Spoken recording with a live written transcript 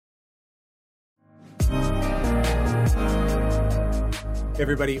Hey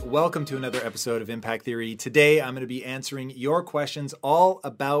everybody, welcome to another episode of Impact Theory. Today I'm going to be answering your questions all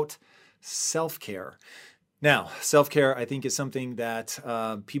about self-care. Now, self-care I think is something that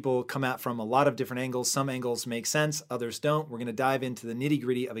people come at from a lot of different angles. Some angles make sense, others don't. We're going to dive into the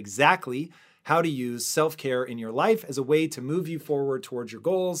nitty-gritty of exactly how to use self-care in your life as a way to move you forward towards your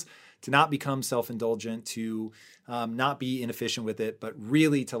goals, to not become self-indulgent, to not be inefficient with it, but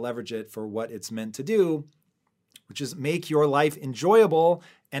really to leverage it for what it's meant to do, which is make your life enjoyable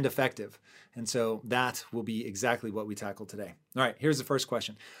and effective. And so that will be exactly what we tackle today. All right, here's the first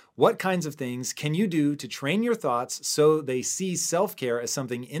question. What kinds of things can you do to train your thoughts so they see self-care as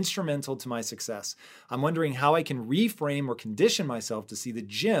something instrumental to my success? I'm wondering how I can reframe or condition myself to see the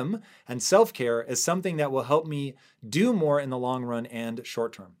gym and self-care as something that will help me do more in the long run and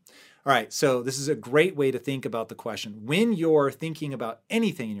short term. All right, so this is a great way to think about the question. When you're thinking about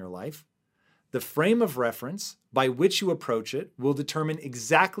anything in your life, the frame of reference by which you approach it will determine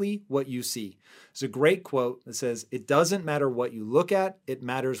exactly what you see. There's a great quote that says, "It doesn't matter what you look at, it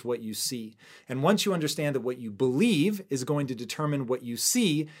matters what you see." And once you understand that what you believe is going to determine what you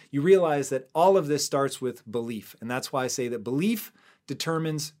see, you realize that all of this starts with belief. And that's why I say that belief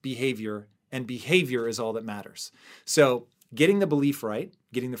determines behavior, and behavior is all that matters. So getting the belief right,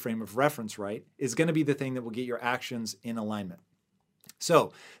 getting the frame of reference right, is going to be the thing that will get your actions in alignment.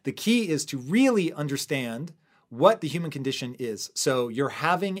 So the key is to really understand what the human condition is. So you're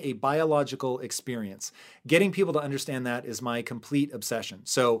having a biological experience. Getting people to understand that is my complete obsession.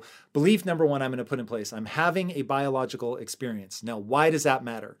 So belief number one, I'm going to put in place. I'm having a biological experience. Now, why does that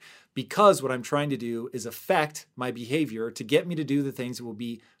matter? Because what I'm trying to do is affect my behavior to get me to do the things that will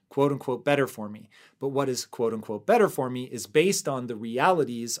be quote unquote better for me. But what is quote unquote better for me is based on the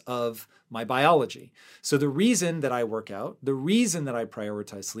realities of my biology. So the reason that I work out, the reason that I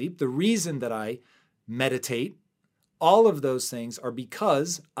prioritize sleep, the reason that I meditate, all of those things are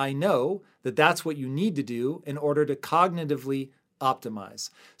because I know that that's what you need to do in order to cognitively optimize.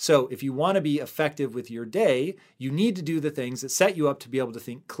 So if you want to be effective with your day, you need to do the things that set you up to be able to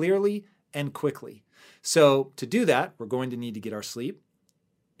think clearly and quickly. So to do that, we're going to need to get our sleep.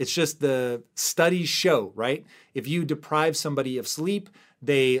 It's just the studies show, right? If you deprive somebody of sleep,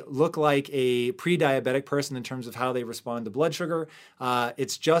 they look like a pre-diabetic person in terms of how they respond to blood sugar.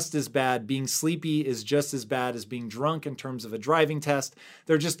 It's just as bad. Being sleepy is just as bad as being drunk in terms of a driving test.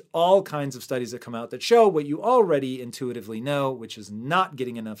 There are just all kinds of studies that come out that show what you already intuitively know, which is not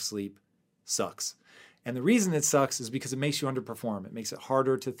getting enough sleep sucks. And the reason it sucks is because it makes you underperform. It makes it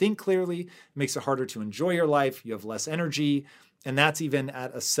harder to think clearly. It makes it harder to enjoy your life. You have less energy. And that's even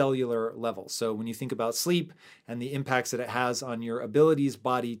at a cellular level. So when you think about sleep and the impacts that it has on your abilities,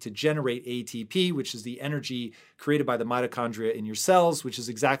 body to generate ATP, which is the energy created by the mitochondria in your cells, which is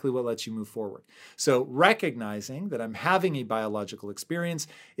exactly what lets you move forward. So recognizing that I'm having a biological experience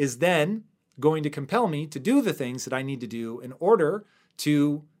is then going to compel me to do the things that I need to do in order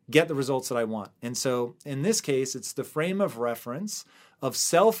to get the results that I want. And so in this case, it's the frame of reference of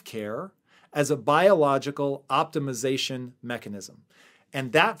self-care as a biological optimization mechanism.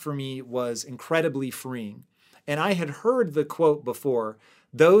 And that for me was incredibly freeing. And I had heard the quote before,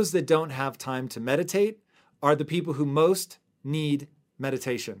 those that don't have time to meditate are the people who most need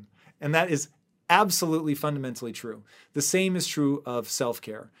meditation. And that is absolutely fundamentally true. The same is true of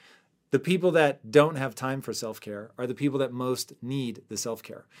self-care. The people that don't have time for self-care are the people that most need the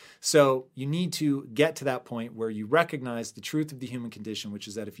self-care. So you need to get to that point where you recognize the truth of the human condition, which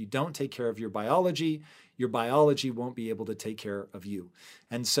is that if you don't take care of your biology won't be able to take care of you.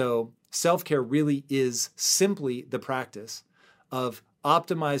 And so self-care really is simply the practice of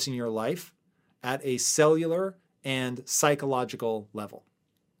optimizing your life at a cellular and psychological level.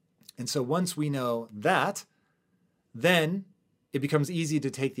 And so once we know that, then it becomes easy to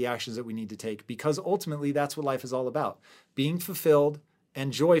take the actions that we need to take, because ultimately that's what life is all about. Being fulfilled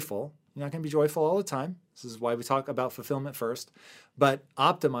and joyful. You're not going to be joyful all the time. This is why we talk about fulfillment first. But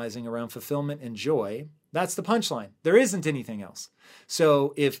optimizing around fulfillment and joy, that's the punchline. There isn't anything else.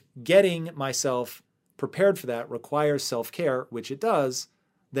 So if getting myself prepared for that requires self-care, which it does,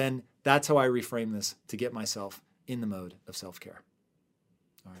 then that's how I reframe this to get myself in the mode of self-care.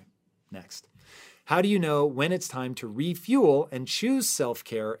 All right, next. How do you know when it's time to refuel and choose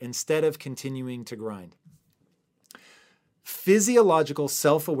self-care instead of continuing to grind? Physiological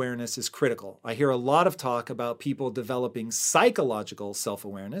self-awareness is critical. I hear a lot of talk about people developing psychological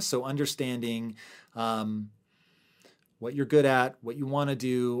self-awareness, so understanding what you're good at, what you want to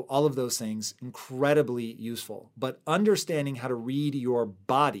do, all of those things, incredibly useful. But understanding how to read your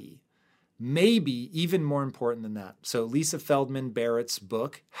body may be even more important than that. So Lisa Feldman Barrett's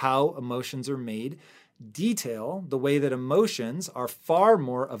book, How Emotions Are Made, detail the way that emotions are far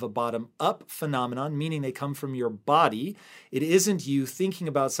more of a bottom-up phenomenon, meaning they come from your body. It isn't you thinking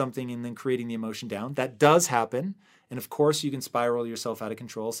about something and then creating the emotion down. That does happen. And of course, you can spiral yourself out of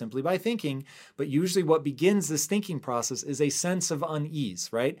control simply by thinking. But usually what begins this thinking process is a sense of unease,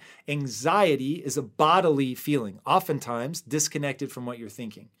 right? Anxiety is a bodily feeling, oftentimes disconnected from what you're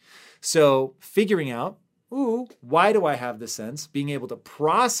thinking. So figuring out, ooh, why do I have this sense? Being able to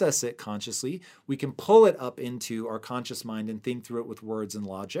process it consciously, we can pull it up into our conscious mind and think through it with words and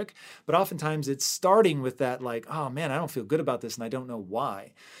logic. But oftentimes it's starting with that like, oh man, I don't feel good about this and I don't know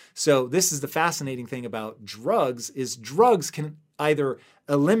why. So this is the fascinating thing about drugs is drugs can either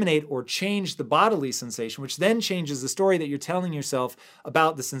eliminate or change the bodily sensation, which then changes the story that you're telling yourself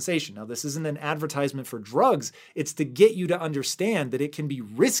about the sensation. Now, this isn't an advertisement for drugs. It's to get you to understand that it can be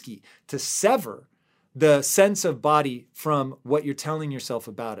risky to sever the sense of body from what you're telling yourself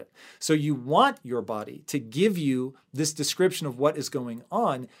about it. So you want your body to give you this description of what is going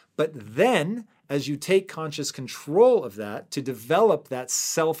on, but then as you take conscious control of that to develop that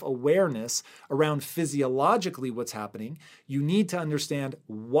self-awareness around physiologically what's happening, you need to understand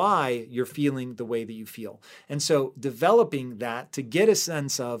why you're feeling the way that you feel. And so developing that to get a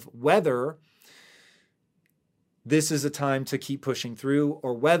sense of whether this is a time to keep pushing through,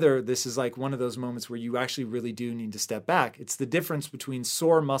 or whether this is like one of those moments where you actually really do need to step back. It's the difference between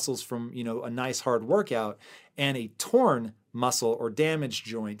sore muscles from, a nice hard workout and a torn muscle or damaged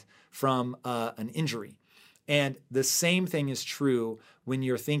joint from an injury. And the same thing is true when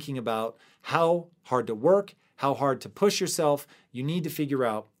you're thinking about how hard to work, how hard to push yourself. You need to figure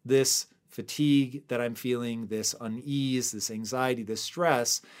out this fatigue that I'm feeling, this unease, this anxiety, this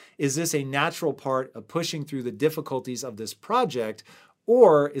stress. Is this a natural part of pushing through the difficulties of this project,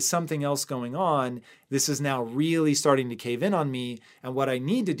 or is something else going on? This is now really starting to cave in on me, and what I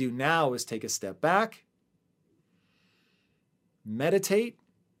need to do now is take a step back, meditate,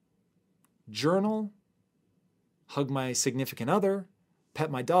 journal, hug my significant other,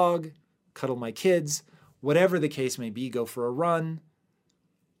 pet my dog, cuddle my kids, whatever the case may be, go for a run,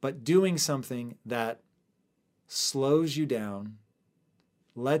 but doing something that slows you down,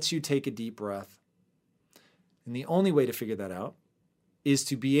 lets you take a deep breath. And the only way to figure that out is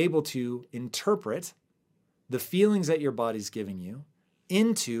to be able to interpret the feelings that your body's giving you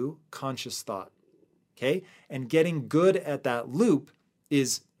into conscious thought, okay? And getting good at that loop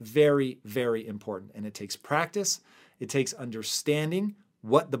is very, very important. And it takes practice. It takes understanding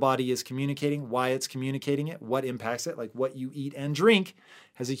what the body is communicating, why it's communicating it, what impacts it, like what you eat and drink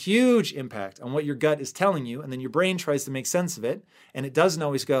has a huge impact on what your gut is telling you. And then your brain tries to make sense of it. And it doesn't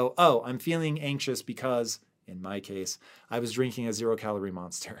always go, oh, I'm feeling anxious because, in my case, I was drinking a 0-calorie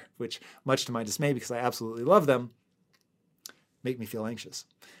Monster, which, much to my dismay, because I absolutely love them, make me feel anxious.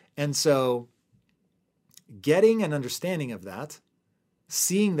 And so getting an understanding of that,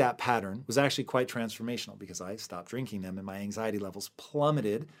 seeing that pattern was actually quite transformational because I stopped drinking them and my anxiety levels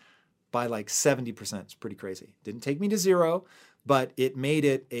plummeted by like 70%. It's pretty crazy. Didn't take me to zero, but it made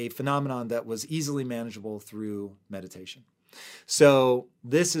it a phenomenon that was easily manageable through meditation. So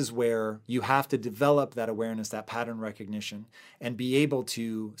this is where you have to develop that awareness, that pattern recognition, and be able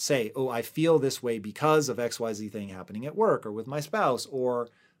to say, oh, I feel this way because of XYZ thing happening at work or with my spouse or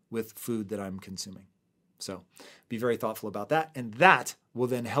with food that I'm consuming. So be very thoughtful about that. And that will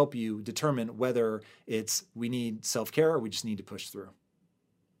then help you determine whether it's we need self-care or we just need to push through.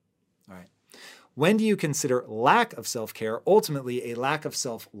 All right. When do you consider lack of self-care ultimately a lack of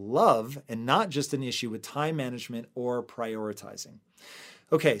self-love and not just an issue with time management or prioritizing?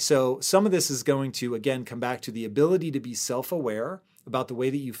 Okay, so some of this is going to, again, come back to the ability to be self-aware about the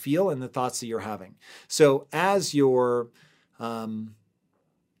way that you feel and the thoughts that you're having. So as you're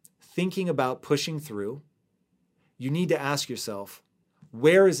thinking about pushing through, you need to ask yourself,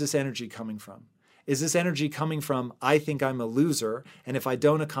 where is this energy coming from? Is this energy coming from, I think I'm a loser, and if I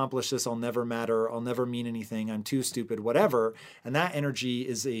don't accomplish this, I'll never matter, I'll never mean anything, I'm too stupid, whatever. And that energy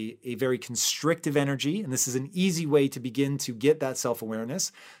is a very constrictive energy, and this is an easy way to begin to get that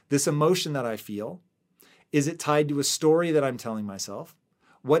self-awareness. This emotion that I feel, is it tied to a story that I'm telling myself?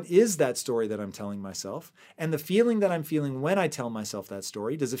 What is that story that I'm telling myself? And the feeling that I'm feeling when I tell myself that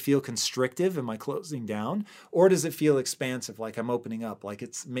story, does it feel constrictive? Am I closing down? Or does it feel expansive, like I'm opening up, like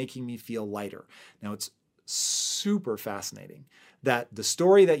it's making me feel lighter? Now, it's super fascinating that the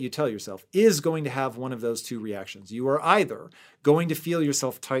story that you tell yourself is going to have one of those two reactions. You are either going to feel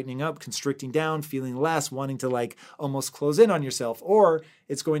yourself tightening up, constricting down, feeling less, wanting to like almost close in on yourself, or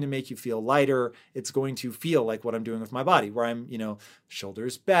it's going to make you feel lighter. It's going to feel like what I'm doing with my body, where I'm,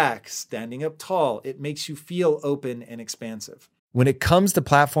 shoulders back, standing up tall. It makes you feel open and expansive. When it comes to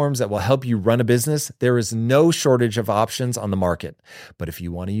platforms that will help you run a business, there is no shortage of options on the market. But if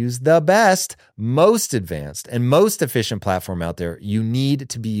you want to use the best, most advanced, and most efficient platform out there, you need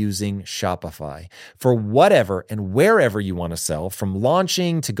to be using Shopify. For whatever and wherever you want to sell, from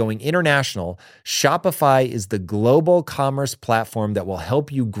launching to going international, Shopify is the global commerce platform that will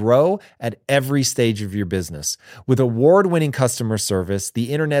help you grow at every stage of your business. With award-winning customer service,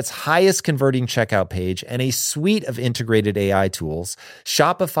 the internet's highest converting checkout page, and a suite of integrated AI tools,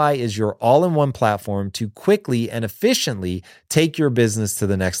 Shopify is your all-in-one platform to quickly and efficiently take your business to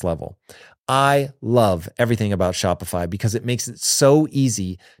the next level. I love everything about Shopify because it makes it so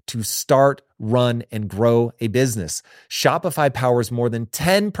easy to start, run, and grow a business. Shopify powers more than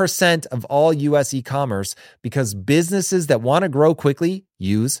 10% of all US e-commerce because businesses that want to grow quickly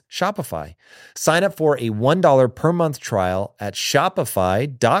use Shopify. Sign up for a $1 per month trial at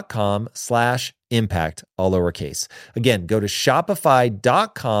shopify.com/impact, all lowercase. Again, go to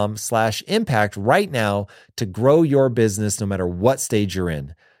shopify.com/impact right now to grow your business no matter what stage you're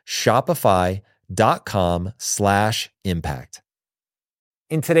in. Shopify.com/impact.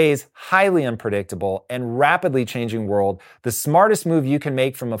 In today's highly unpredictable and rapidly changing world, the smartest move you can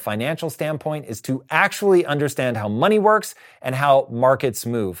make from a financial standpoint is to actually understand how money works and how markets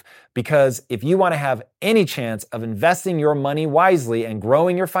move. Because if you want to have any chance of investing your money wisely and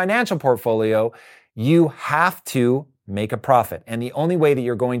growing your financial portfolio, you have to make a profit. And the only way that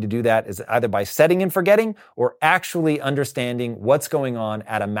you're going to do that is either by setting and forgetting or actually understanding what's going on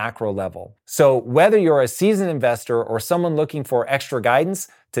at a macro level. So whether you're a seasoned investor or someone looking for extra guidance,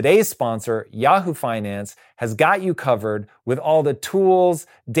 today's sponsor, Yahoo Finance, has got you covered with all the tools,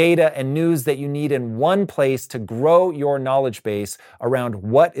 data, and news that you need in one place to grow your knowledge base around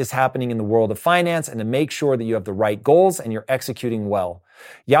what is happening in the world of finance and to make sure that you have the right goals and you're executing well.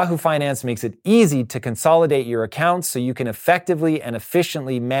 Yahoo Finance makes it easy to consolidate your accounts so you can effectively and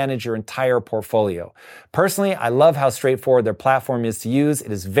efficiently manage your entire portfolio. Personally, I love how straightforward their platform is to use.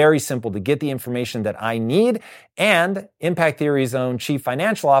 It is very simple to get the information that I need, and Impact Theory's own Chief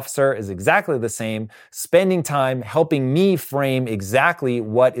Financial Officer is exactly the same, spending time helping me frame exactly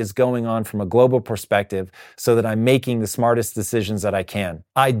what is going on from a global perspective so that I'm making the smartest decisions that I can.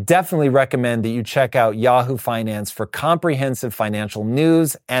 I definitely recommend that you check out Yahoo Finance for comprehensive financial news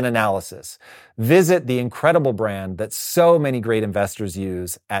and analysis. Visit the incredible brand that so many great investors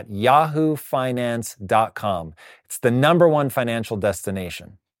use at yahoofinance.com. It's the #1 financial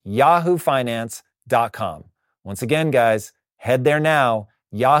destination. yahoofinance.com. Once again, guys, head there now,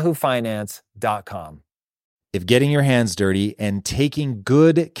 yahoofinance.com. If getting your hands dirty and taking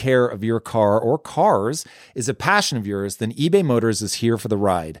good care of your car or cars is a passion of yours, then eBay Motors is here for the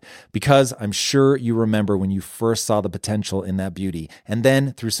ride. Because I'm sure you remember when you first saw the potential in that beauty. And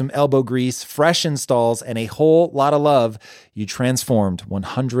then through some elbow grease, fresh installs, and a whole lot of love, you transformed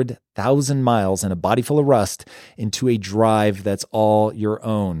 100,000 miles and a body full of rust into a drive that's all your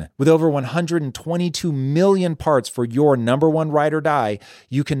own. With over 122 million parts for your #1 ride or die,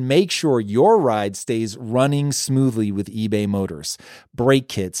 you can make sure your ride stays running smoothly with eBay Motors. Brake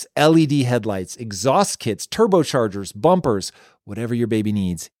kits, LED headlights, exhaust kits, turbochargers, bumpers, whatever your baby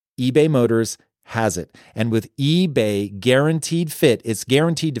needs, eBay Motors has it. And with eBay Guaranteed Fit, it's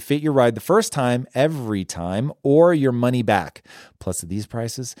guaranteed to fit your ride the first time, every time, or your money back. Plus, at these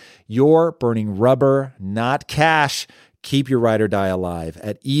prices, you're burning rubber, not cash. Keep your ride or die alive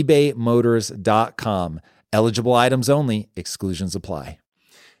at ebaymotors.com. Eligible items only. Exclusions apply.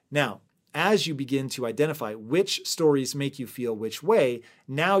 Now, as you begin to identify which stories make you feel which way,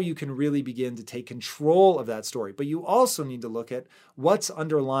 now you can really begin to take control of that story. But you also need to look at what's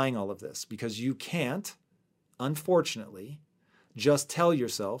underlying all of this, because you can't, unfortunately, just tell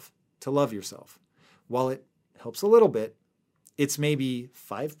yourself to love yourself. While it helps a little bit, it's maybe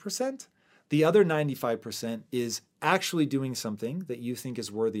 5%. The other 95% is actually doing something that you think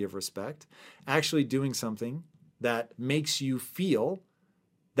is worthy of respect, actually doing something that makes you feel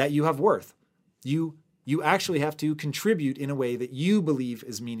that you have worth. You actually have to contribute in a way that you believe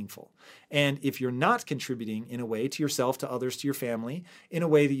is meaningful. And if you're not contributing in a way to yourself, to others, to your family, in a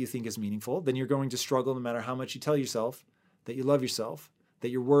way that you think is meaningful, then you're going to struggle no matter how much you tell yourself that you love yourself, that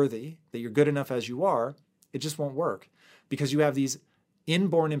you're worthy, that you're good enough as you are. It just won't work because you have these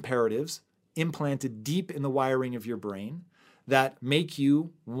inborn imperatives implanted deep in the wiring of your brain that make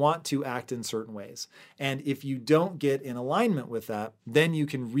you want to act in certain ways. And if you don't get in alignment with that, then you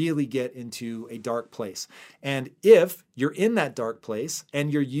can really get into a dark place. And if you're in that dark place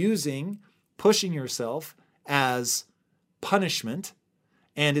and you're using pushing yourself as punishment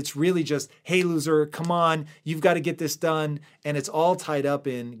And it's really just, hey, loser, come on, you've got to get this done. And it's all tied up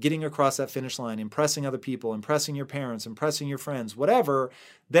in getting across that finish line, impressing other people, impressing your parents, impressing your friends, whatever.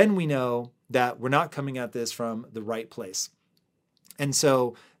 Then we know that we're not coming at this from the right place. And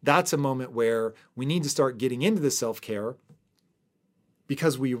so that's a moment where we need to start getting into the self-care,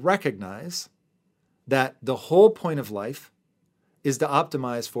 because we recognize that the whole point of life is to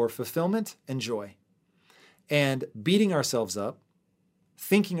optimize for fulfillment and joy. And beating ourselves up,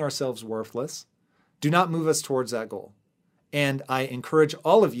 thinking ourselves worthless, do not move us towards that goal. And I encourage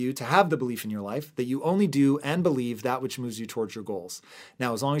all of you to have the belief in your life that you only do and believe that which moves you towards your goals.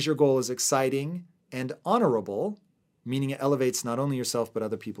 Now, as long as your goal is exciting and honorable, meaning it elevates not only yourself but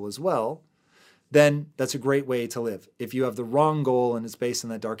other people as well, then that's a great way to live. If you have the wrong goal and it's based on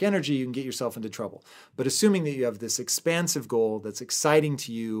that dark energy, you can get yourself into trouble. But assuming that you have this expansive goal that's exciting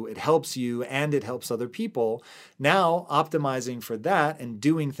to you, it helps you and it helps other people, now optimizing for that and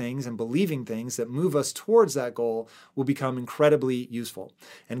doing things and believing things that move us towards that goal will become incredibly useful.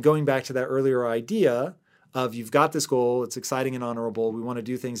 And going back to that earlier idea of you've got this goal, it's exciting and honorable, we want to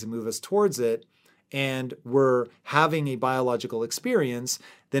do things that move us towards it, and we're having a biological experience,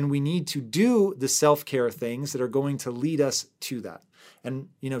 then we need to do the self-care things that are going to lead us to that. And,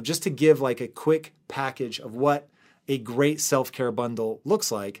 just to give like a quick package of what a great self-care bundle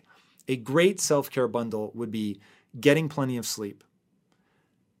looks like, a great self-care bundle would be getting plenty of sleep,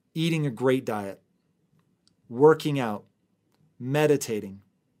 eating a great diet, working out, meditating,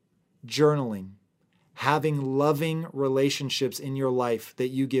 journaling, having loving relationships in your life that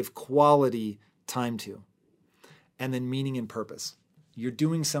you give quality time to, and then meaning and purpose. You're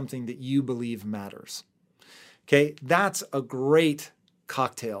doing something that you believe matters. Okay, that's a great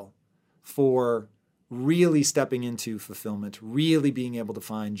cocktail for really stepping into fulfillment, really being able to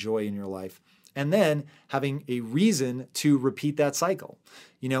find joy in your life, and then having a reason to repeat that cycle.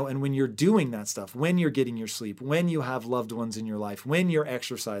 And when you're doing that stuff, when you're getting your sleep, when you have loved ones in your life, when you're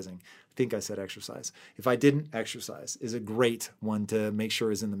exercising, I think I said exercise. If I didn't, exercise is a great one to make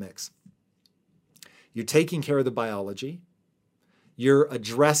sure is in the mix. You're taking care of the biology. You're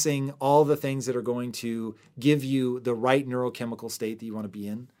addressing all the things that are going to give you the right neurochemical state that you want to be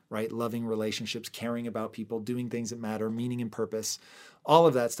in, right? Loving relationships, caring about people, doing things that matter, meaning and purpose. All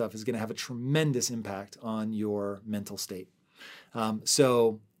of that stuff is going to have a tremendous impact on your mental state.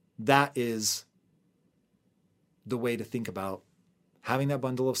 So that is the way to think about having that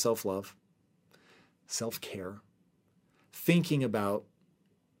bundle of self-love, self-care, thinking about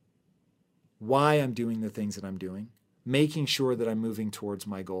why I'm doing the things that I'm doing, making sure that I'm moving towards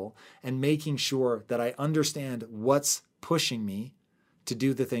my goal, and making sure that I understand what's pushing me to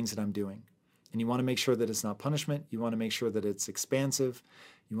do the things that I'm doing. And you want to make sure that it's not punishment. You want to make sure that it's expansive.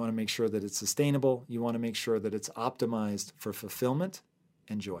 You want to make sure that it's sustainable. You want to make sure that it's optimized for fulfillment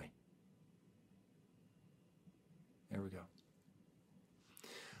and joy. There we go.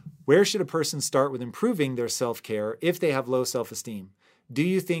 Where should a person start with improving their self-care if they have low self-esteem? Do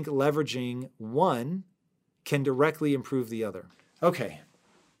you think leveraging one can directly improve the other? Okay.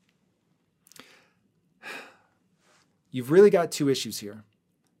 You've really got two issues here,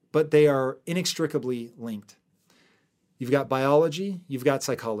 but they are inextricably linked. You've got biology, you've got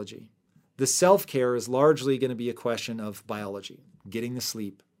psychology. The self-care is largely going to be a question of biology, getting the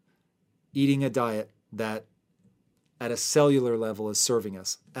sleep, eating a diet that at a cellular level is serving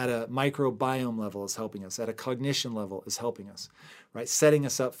us, at a microbiome level is helping us, at a cognition level is helping us, right? Setting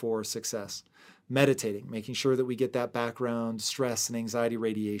us up for success. Meditating, making sure that we get that background stress and anxiety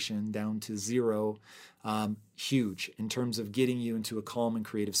radiation down to zero, huge in terms of getting you into a calm and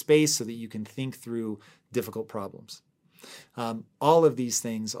creative space so that you can think through difficult problems. All of these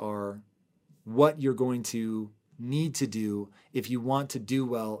things are what you're going to need to do if you want to do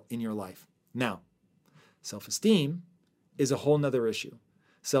well in your life. Now, self-esteem is a whole nother issue.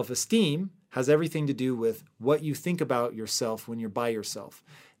 Self-esteem has everything to do with what you think about yourself when you're by yourself.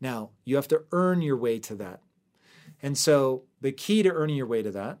 Now, you have to earn your way to that. And so the key to earning your way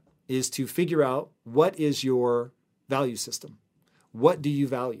to that is to figure out what is your value system. What do you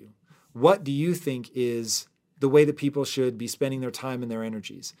value? What do you think is the way that people should be spending their time and their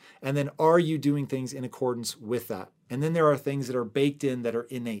energies? And then are you doing things in accordance with that? And then there are things that are baked in that are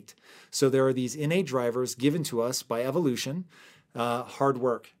innate. So there are these innate drivers given to us by evolution, hard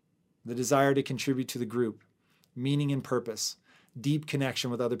work, the desire to contribute to the group, meaning and purpose, deep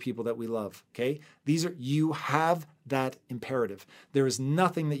connection with other people that we love, okay? You have that imperative. There is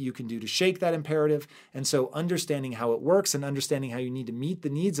nothing that you can do to shake that imperative. And so understanding how it works and understanding how you need to meet the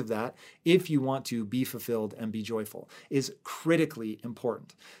needs of that if you want to be fulfilled and be joyful is critically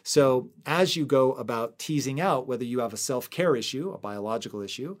important. So as you go about teasing out whether you have a self-care issue, a biological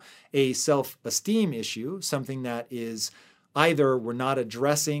issue, a self-esteem issue, something that is either we're not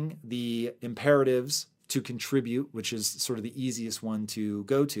addressing the imperatives to contribute, which is sort of the easiest one to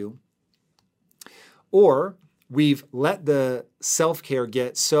go to, or we've let the self-care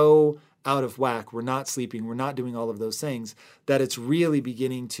get so out of whack, we're not sleeping, we're not doing all of those things, that it's really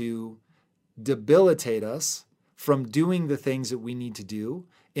beginning to debilitate us from doing the things that we need to do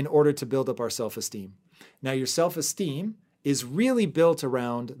in order to build up our self-esteem. Now, your self-esteem is really built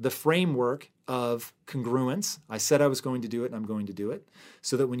around the framework of congruence. I said I was going to do it and I'm going to do it.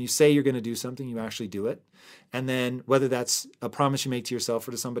 So that when you say you're going to do something, you actually do it. And then whether that's a promise you make to yourself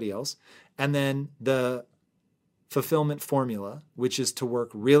or to somebody else. And then the fulfillment formula, which is to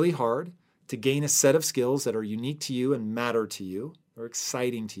work really hard to gain a set of skills that are unique to you and matter to you or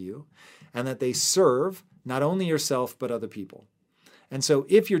exciting to you, and that they serve not only yourself but other people. And so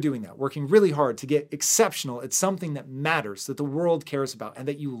if you're doing that, working really hard to get exceptional at something that matters, that the world cares about, and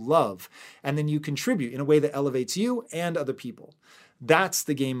that you love, and then you contribute in a way that elevates you and other people, that's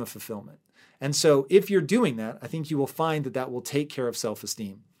the game of fulfillment. And so if you're doing that, I think you will find that that will take care of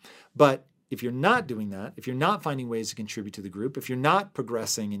self-esteem. But if you're not doing that, if you're not finding ways to contribute to the group, if you're not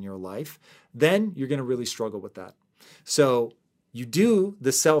progressing in your life, then you're going to really struggle with that. So you do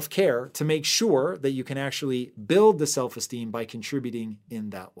the self-care to make sure that you can actually build the self-esteem by contributing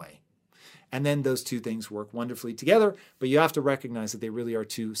in that way. And then those two things work wonderfully together, but you have to recognize that they really are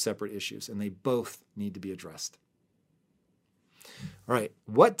two separate issues and they both need to be addressed. All right,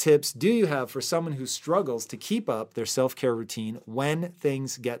 what tips do you have for someone who struggles to keep up their self-care routine when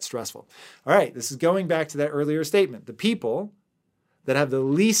things get stressful? All right, this is going back to that earlier statement. The people that have the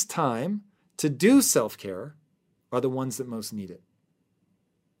least time to do self-care are the ones that most need it.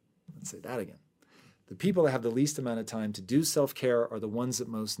 Let's say that again. The people that have the least amount of time to do self-care are the ones that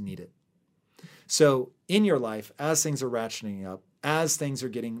most need it. So in your life, as things are ratcheting up, as things are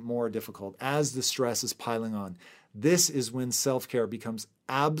getting more difficult, as the stress is piling on, this is when self-care becomes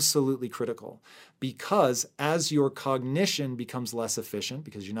absolutely critical, because as your cognition becomes less efficient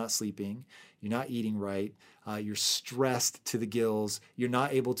because you're not sleeping, you're not eating right, you're stressed to the gills, you're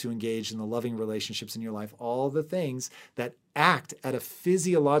not able to engage in the loving relationships in your life, all the things that act at a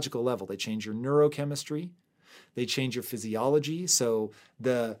physiological level. They change your neurochemistry, they change your physiology. So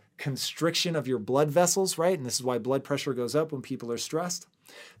the constriction of your blood vessels, right? And this is why blood pressure goes up when people are stressed.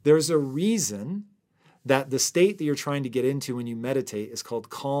 There's a reason that the state that you're trying to get into when you meditate is called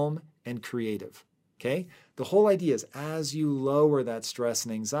calm and creative, okay? The whole idea is as you lower that stress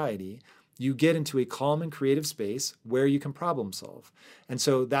and anxiety, you get into a calm and creative space where you can problem solve. And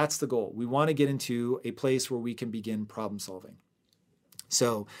so that's the goal. We want to get into a place where we can begin problem solving.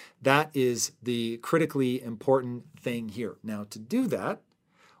 So that is the critically important thing here. Now, to do that,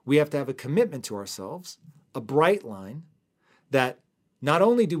 we have to have a commitment to ourselves, a bright line that not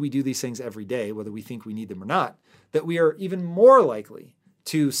only do we do these things every day, whether we think we need them or not, that we are even more likely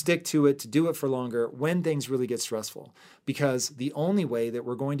to stick to it, to do it for longer when things really get stressful. Because the only way that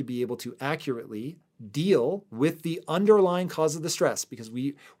we're going to be able to accurately deal with the underlying cause of the stress, because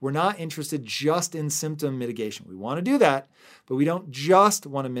we're not interested just in symptom mitigation. We want to do that, but we don't just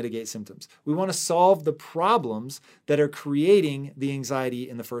want to mitigate symptoms. We want to solve the problems that are creating the anxiety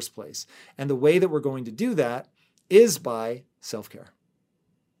in the first place. And the way that we're going to do that is by self-care.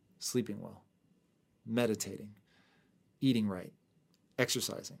 Sleeping well, meditating, eating right,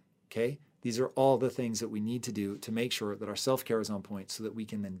 exercising, okay? These are all the things that we need to do to make sure that our self-care is on point so that we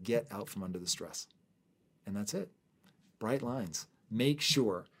can then get out from under the stress. And that's it. Bright lines. Make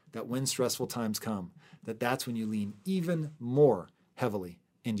sure that when stressful times come, that's when you lean even more heavily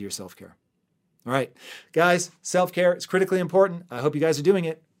into your self-care. All right, guys, self-care is critically important. I hope you guys are doing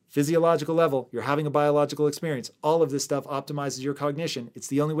it. Physiological level, you're having a biological experience. All of this stuff optimizes your cognition. It's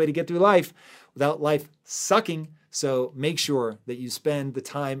the only way to get through life without life sucking. So make sure that you spend the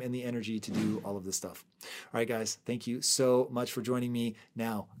time and the energy to do all of this stuff. All right, guys, thank you so much for joining me.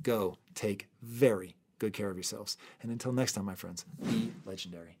 Now go take very good care of yourselves. And until next time, my friends, be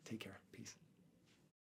legendary. Take care. Peace.